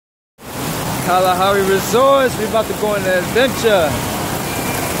Kalahari Resorts. We about to go on an adventure.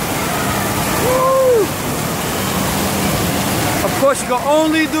 Woo! Of course, you can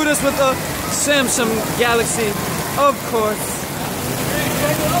only do this with a Samsung Galaxy, of course.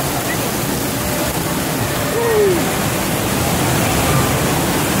 Woo!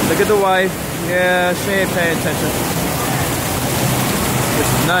 Look at the wife. Yeah, she ain't paying attention. This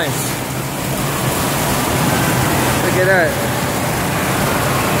is nice. Look at that.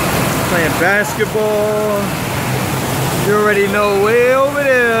 Playing basketball. You already know, way over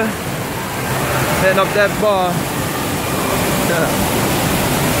there. Heading up that bar.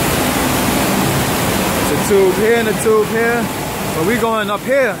 It's a tube here and a tube here. But we going up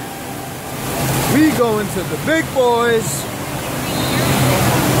here. We going to the big boys.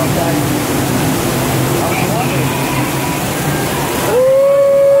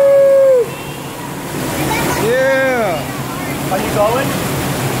 Ooh. Yeah. Are you going?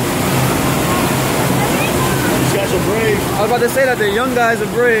 These guys are brave. I was about to say that the young guys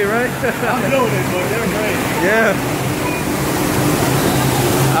are brave, right? I'm doing it, but they're brave. Yeah.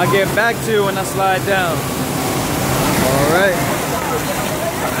 I'll get back to you when I slide down. All right.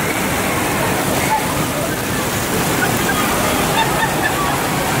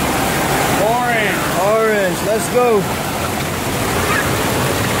 Orange. Let's go.